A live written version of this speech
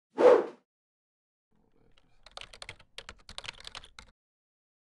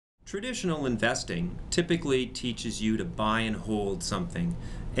Traditional investing typically teaches you to buy and hold something.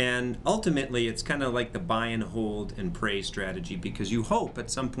 And ultimately, it's kind of like the buy and hold and pray strategy because you hope at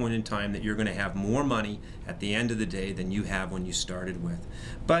some point in time that you're going to have more money at the end of the day than you have when you started with.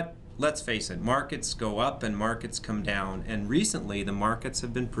 But let's face it, markets go up and markets come down, and recently the markets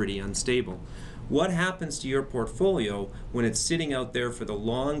have been pretty unstable. What happens to your portfolio when it's sitting out there for the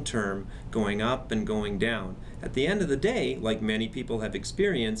long term, going up and going down? At the end of the day, like many people have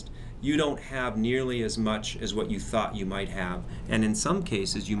experienced, you don't have nearly as much as what you thought you might have, and in some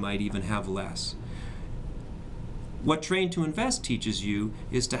cases you might even have less. What Train to Invest teaches you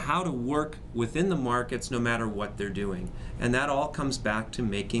is to how to work within the markets no matter what they're doing. And that all comes back to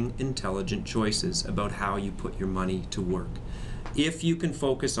making intelligent choices about how you put your money to work. If you can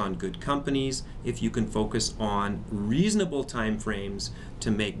focus on good companies, if you can focus on reasonable time frames to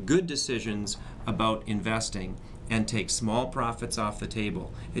make good decisions about investing and take small profits off the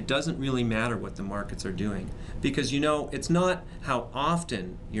table, it doesn't really matter what the markets are doing. Because it's not how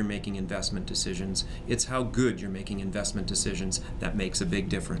often you're making investment decisions, it's how good you're making investment decisions that makes a big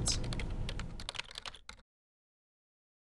difference.